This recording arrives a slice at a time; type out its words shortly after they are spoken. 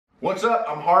What's up?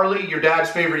 I'm Harley, your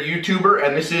dad's favorite YouTuber,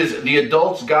 and this is The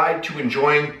Adult's Guide to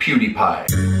Enjoying PewDiePie.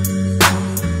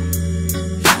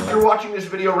 If you're watching this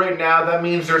video right now, that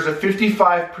means there's a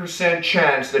 55%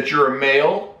 chance that you're a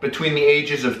male between the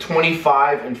ages of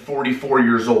 25 and 44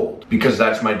 years old, because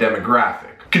that's my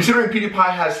demographic. Considering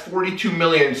PewDiePie has 42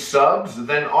 million subs,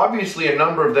 then obviously a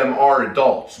number of them are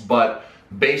adults, but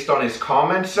based on his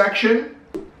comment section,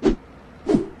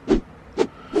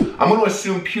 I'm going to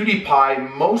assume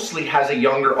PewDiePie mostly has a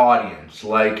younger audience,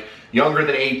 like younger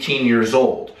than 18 years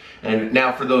old. And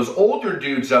now for those older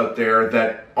dudes out there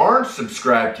that aren't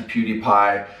subscribed to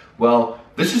PewDiePie, well,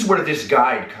 this is where this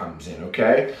guide comes in,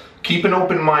 okay? Keep an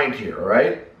open mind here,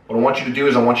 alright? What I want you to do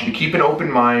is I want you to keep an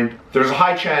open mind. There's a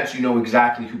high chance you know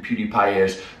exactly who PewDiePie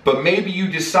is, but maybe you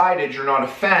decided you're not a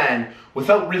fan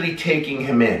without really taking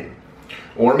him in.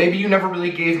 Or maybe you never really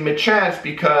gave him a chance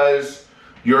because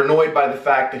you're annoyed by the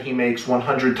fact that he makes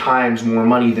 100 times more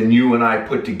money than you and I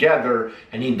put together,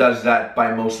 and he does that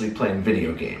by mostly playing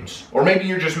video games. Or maybe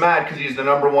you're just mad because he's the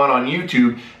 #1 on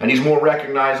YouTube and he's more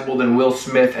recognizable than Will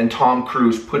Smith and Tom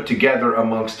Cruise put together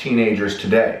amongst teenagers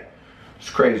today.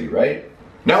 It's crazy, right?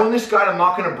 Now in this guide, I'm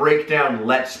not going to break down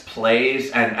Let's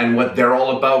Plays and what they're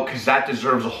all about, because that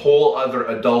deserves a whole other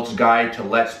adult's guide to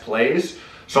Let's Plays.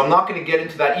 So I'm not going to get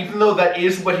into that, even though that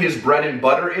is what his bread and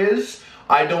butter is.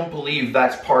 I don't believe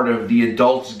that's part of the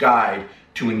adult's guide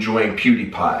to enjoying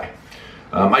PewDiePie.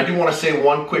 I do want to say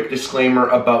one quick disclaimer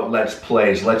about Let's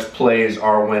Plays. Let's Plays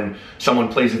are when someone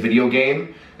plays a video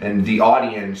game and the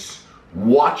audience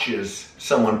watches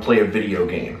someone play a video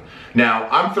game. Now,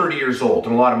 I'm 30 years old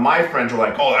and a lot of my friends are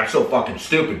like, oh, that's so fucking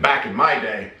stupid. Back in my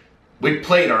day, we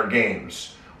played our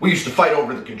games. We used to fight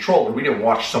over the controller. We didn't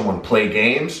watch someone play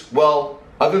games. Well,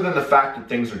 other than the fact that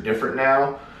things are different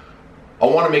now, I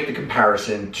want to make the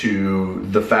comparison to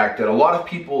the fact that a lot of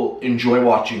people enjoy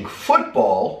watching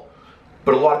football,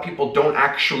 but a lot of people don't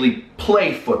actually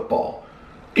play football.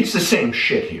 It's the same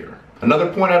shit here.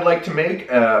 Another point I'd like to make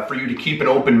for you to keep an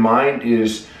open mind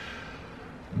is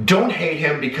don't hate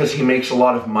him because he makes a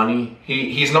lot of money.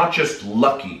 He's not just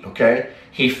lucky, okay?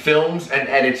 He films and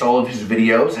edits all of his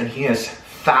videos, and he has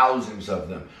thousands of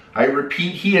them. I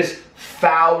repeat, he has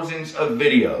thousands of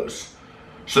videos.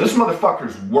 So this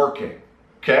motherfucker's working.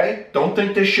 Okay? Don't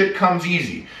think this shit comes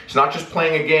easy. It's not just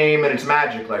playing a game and it's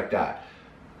magic like that.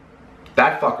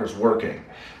 That fucker's working.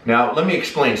 Now, let me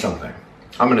explain something.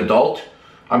 I'm an adult.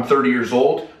 I'm 30 years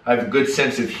old. I have a good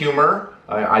sense of humor.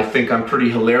 I think I'm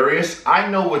pretty hilarious. I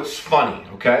know what's funny,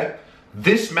 okay?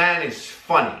 This man is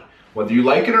funny. Whether you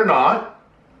like it or not,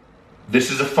 this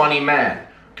is a funny man,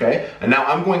 okay? And now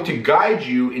I'm going to guide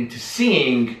you into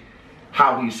seeing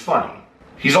how he's funny.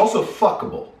 He's also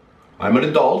fuckable. I'm an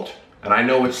adult. And I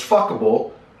know it's fuckable,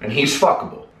 and he's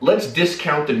fuckable. Let's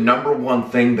discount the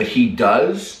 #1 thing that he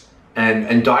does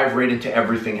and dive right into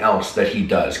everything else that he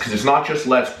does. Because it's not just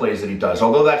Let's Plays that he does.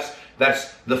 Although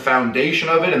that's the foundation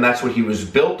of it and that's what he was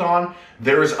built on,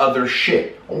 there is other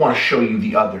shit. I want to show you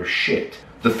the other shit.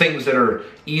 The things that are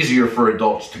easier for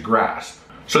adults to grasp.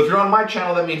 So if you're on my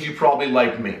channel, that means you probably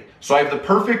like me. So I have the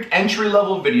perfect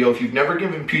entry-level video. If you've never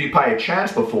given PewDiePie a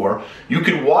chance before, you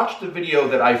can watch the video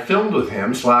that I filmed with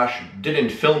him / didn't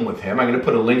film with him. I'm going to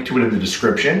put a link to it in the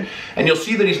description. And you'll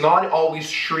see that he's not always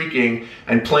shrieking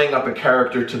and playing up a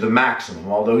character to the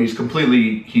maximum. Although he's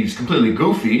completely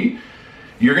goofy,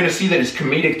 you're going to see that his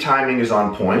comedic timing is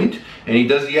on point, and he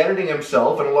does the editing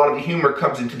himself, and a lot of the humor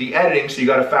comes into the editing, so you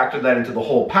got to factor that into the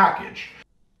whole package.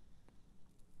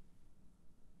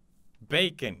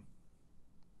 Bacon.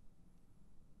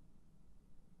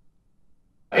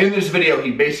 In this video,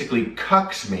 he basically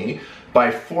cucks me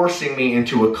by forcing me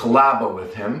into a collabo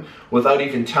with him without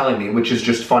even telling me, which is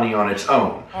just funny on its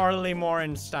own. Harley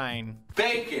Morenstein.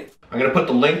 Bacon! I'm going to put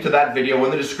the link to that video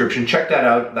in the description. Check that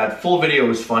out. That full video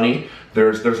is funny.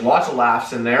 There's lots of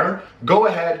laughs in there. Go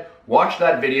ahead, watch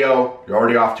that video. You're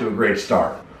already off to a great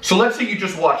start. So let's say you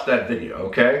just watched that video,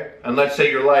 okay? And let's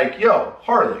say you're like, yo,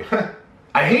 Harley,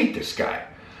 I hate this guy.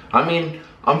 I mean,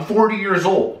 I'm 40 years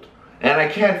old. And I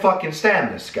can't fucking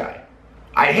stand this guy.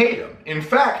 I hate him. In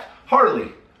fact,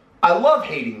 Harley, I love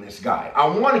hating this guy. I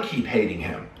want to keep hating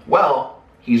him. Well,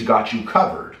 he's got you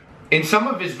covered. In some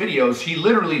of his videos, he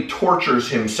literally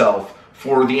tortures himself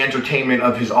for the entertainment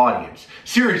of his audience.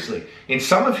 Seriously, in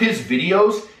some of his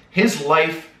videos, his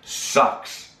life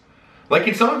sucks. Like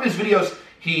in some of his videos,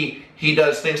 he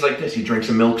does things like this. He drinks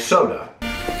a milk soda.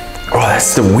 Oh,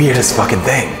 that's the weirdest fucking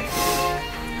thing.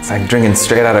 It's like drinking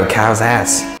straight out of a cow's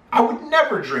ass. I would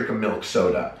never drink a milk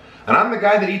soda. And I'm the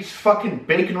guy that eats fucking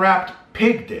bacon-wrapped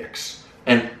pig dicks.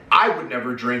 And I would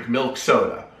never drink milk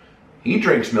soda. He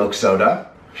drinks milk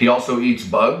soda. He also eats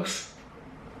bugs.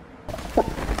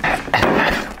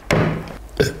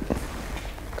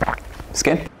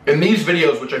 Skin? In these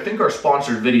videos, which I think are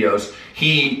sponsored videos,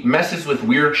 he messes with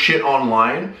weird shit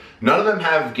online. None of them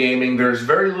have gaming. There's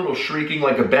very little shrieking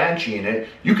like a banshee in it.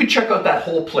 You could check out that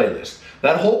whole playlist.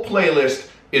 That whole playlist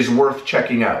is worth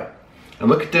checking out. And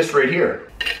look at this right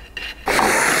here.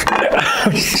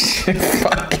 Oh shit,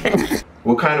 fucking.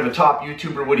 What kind of a top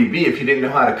YouTuber would he be if he didn't know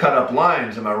how to cut up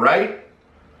lines, am I right?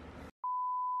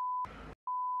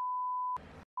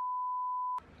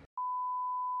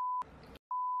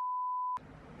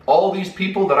 All these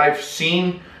people that I've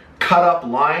seen cut up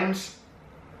lines,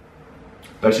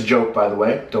 that's a joke, by the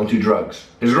way, don't do drugs.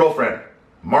 His girlfriend,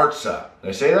 Martsa, did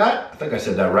I say that? I think I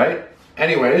said that right.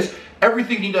 Anyways,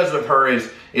 everything he does with her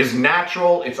is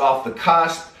natural, it's off the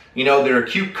cusp. You know, they're a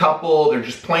cute couple, they're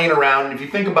just playing around. And if you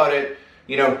think about it,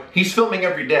 you know, he's filming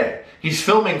every day. He's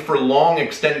filming for long,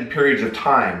 extended periods of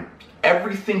time.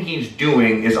 Everything he's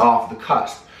doing is off the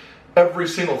cusp. Every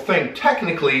single thing,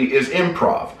 technically, is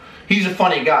improv. He's a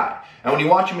funny guy. And when you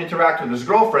watch him interact with his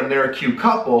girlfriend, they're a cute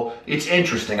couple, it's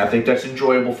interesting. I think that's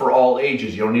enjoyable for all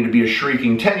ages. You don't need to be a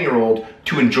shrieking 10-year-old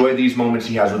to enjoy these moments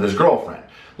he has with his girlfriend.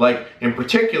 Like, in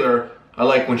particular, I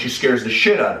like when she scares the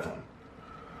shit out of him.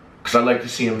 Because I like to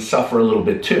see him suffer a little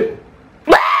bit too.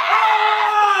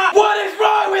 What is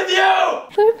wrong with you?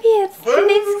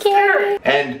 It's scary.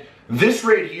 And this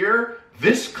right here,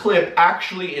 this clip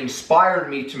actually inspired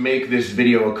me to make this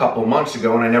video a couple months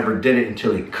ago, and I never did it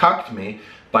until he cucked me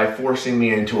by forcing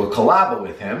me into a collab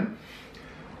with him.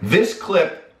 This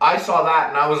clip, I saw that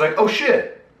and I was like, oh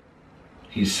shit,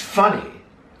 he's funny.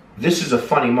 This is a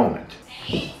funny moment.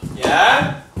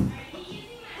 Yeah?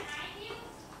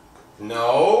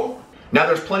 No? Now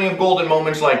there's plenty of golden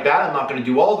moments like that. I'm not going to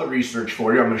do all the research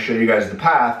for you. I'm going to show you guys the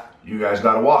path. You guys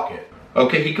got to walk it.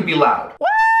 Okay, he could be loud.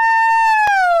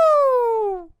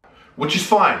 Which is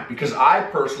fine, because I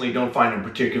personally don't find him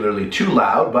particularly too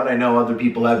loud, but I know other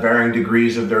people have varying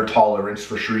degrees of their tolerance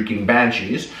for shrieking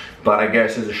banshees. But I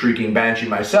guess as a shrieking banshee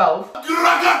myself,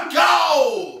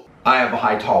 I have a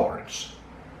high tolerance.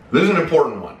 This is an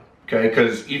important one, okay?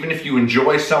 Because even if you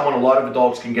enjoy someone, a lot of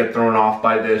adults can get thrown off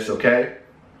by this, okay?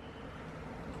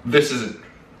 This isn't.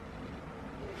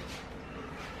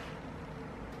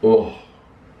 Oh.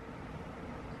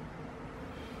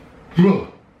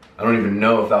 I don't even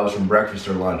know if that was from breakfast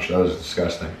or lunch. That was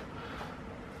disgusting.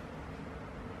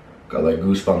 Got like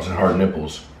goosebumps and hard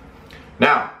nipples.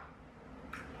 Now,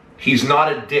 he's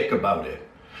not a dick about it.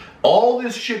 All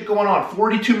this shit going on,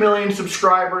 42 million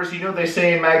subscribers. You know they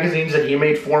say in magazines that he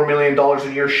made $4 million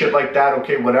a year, shit like that,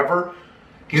 okay, whatever.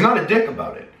 He's not a dick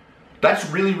about it. That's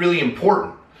really, really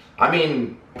important. I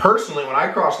mean, personally, when I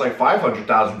crossed like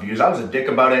 500,000 views, I was a dick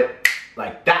about it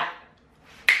like that.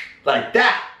 Like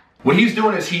that. What he's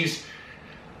doing is he's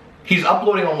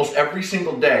uploading almost every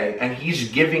single day, and he's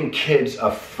giving kids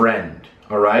a friend,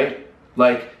 all right?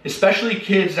 Like, especially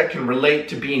kids that can relate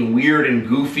to being weird and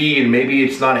goofy, and maybe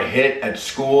it's not a hit at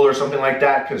school or something like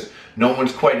that, because no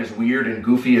one's quite as weird and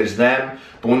goofy as them.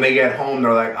 But when they get home,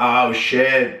 they're like, oh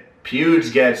shit,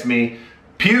 Pewds gets me.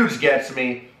 Pewds gets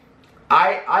me.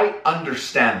 I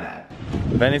understand that.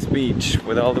 Venice Beach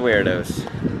with all the weirdos.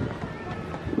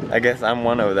 I guess I'm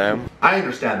one of them. I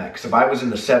understand that, because if I was in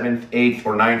the 7th, 8th,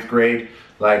 or 9th grade,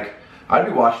 like, I'd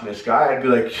be watching this guy, I'd be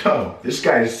like, yo, this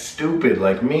guy's stupid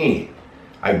like me.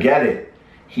 I get it.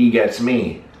 He gets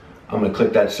me. I'm gonna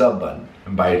click that sub button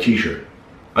and buy a t-shirt.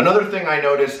 Another thing I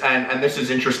noticed, and this is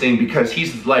interesting because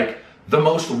he's like the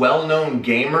most well-known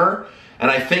gamer, and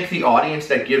I think the audience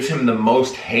that gives him the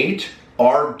most hate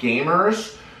are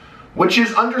gamers, which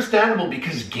is understandable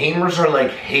because gamers are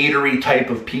like hatery type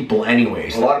of people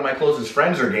anyways. A lot of my closest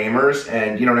friends are gamers,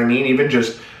 and you know what I mean? Even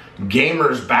just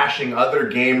gamers bashing other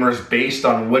gamers based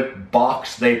on what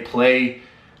box they play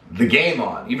the game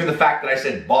on. Even the fact that I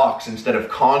said box instead of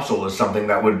console is something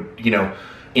that would, you know,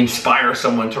 inspire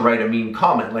someone to write a mean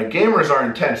comment. Like, gamers are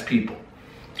intense people.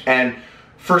 And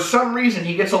for some reason,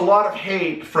 he gets a lot of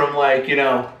hate from, like, you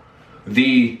know,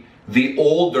 the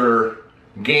older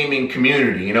gaming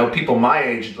community, you know, people my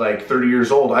age, like 30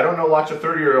 years old. I don't know lots of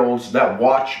 30-year-olds that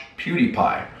watch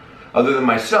PewDiePie other than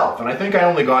myself, and I think I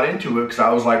only got into it because I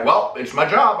was like, well, it's my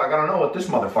job, I gotta know what this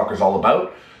motherfucker's all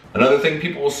about. Another thing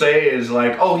people will say is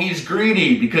like, oh, he's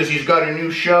greedy because he's got a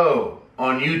new show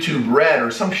on YouTube Red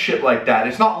or some shit like that.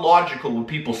 It's not logical what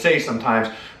people say sometimes,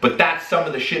 but that's some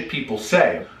of the shit people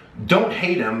say. Don't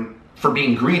hate him for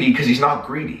being greedy, because he's not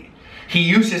greedy. He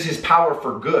uses his power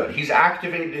for good. He's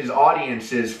activated his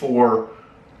audiences for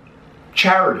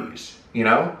charities, you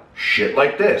know? Shit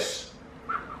like this.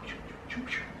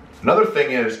 Another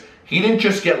thing is, he didn't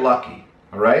just get lucky,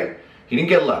 all right? He didn't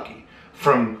get lucky.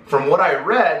 From what I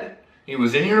read, He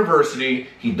was in university,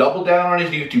 he doubled down on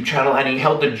his YouTube channel, and he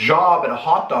held a job at a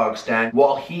hot dog stand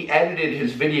while he edited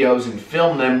his videos and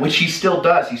filmed them, which he still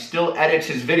does. He still edits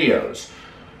his videos.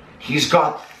 He's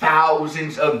got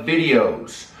thousands of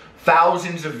videos.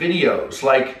 Thousands of videos.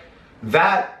 Like,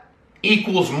 that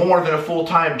equals more than a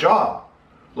full-time job.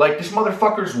 Like, this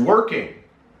motherfucker's working.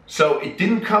 So it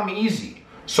didn't come easy.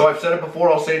 So I've said it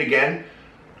before, I'll say it again.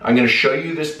 I'm going to show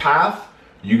you this path.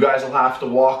 You guys will have to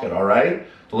walk it, alright?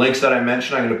 The links that I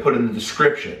mentioned, I'm going to put in the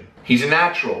description. He's a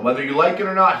natural. Whether you like it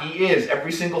or not, he is.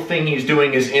 Every single thing he's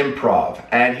doing is improv.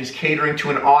 And he's catering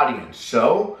to an audience.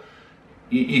 So,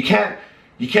 you can't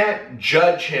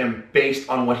judge him based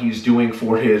on what he's doing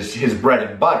for his bread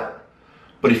and butter.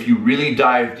 But if you really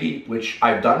dive deep, which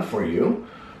I've done for you,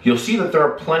 you'll see that there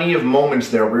are plenty of moments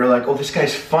there where you're like, oh, this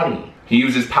guy's funny. He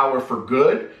uses power for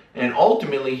good, and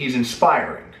ultimately he's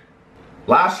inspiring.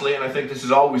 Lastly, and I think this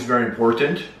is always very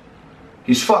important,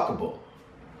 he's fuckable.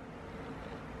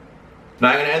 Now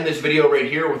I'm going to end this video right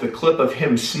here with a clip of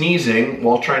him sneezing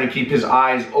while trying to keep his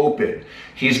eyes open.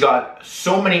 He's got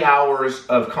so many hours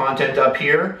of content up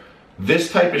here.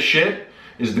 This type of shit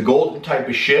is the golden type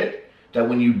of shit that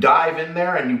when you dive in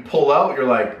there and you pull out, you're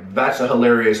like, that's a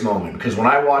hilarious moment. Because when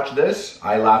I watch this,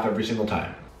 I laugh every single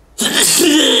time.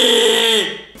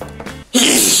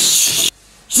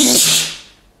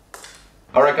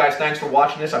 Alright guys, thanks for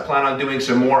watching this. I plan on doing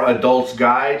some more adults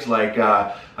guides, like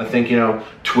I think, you know,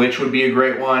 Twitch would be a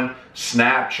great one,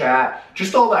 Snapchat,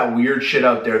 just all that weird shit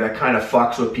out there that kind of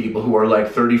fucks with people who are like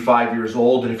 35 years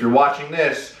old. And if you're watching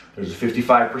this, there's a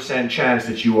 55% chance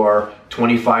that you are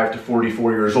 25 to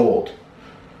 44 years old.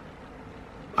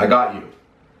 I got you.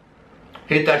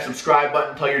 Hit that subscribe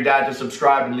button, tell your dad to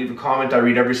subscribe, and leave a comment. I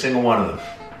read every single one of them.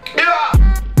 Yeah!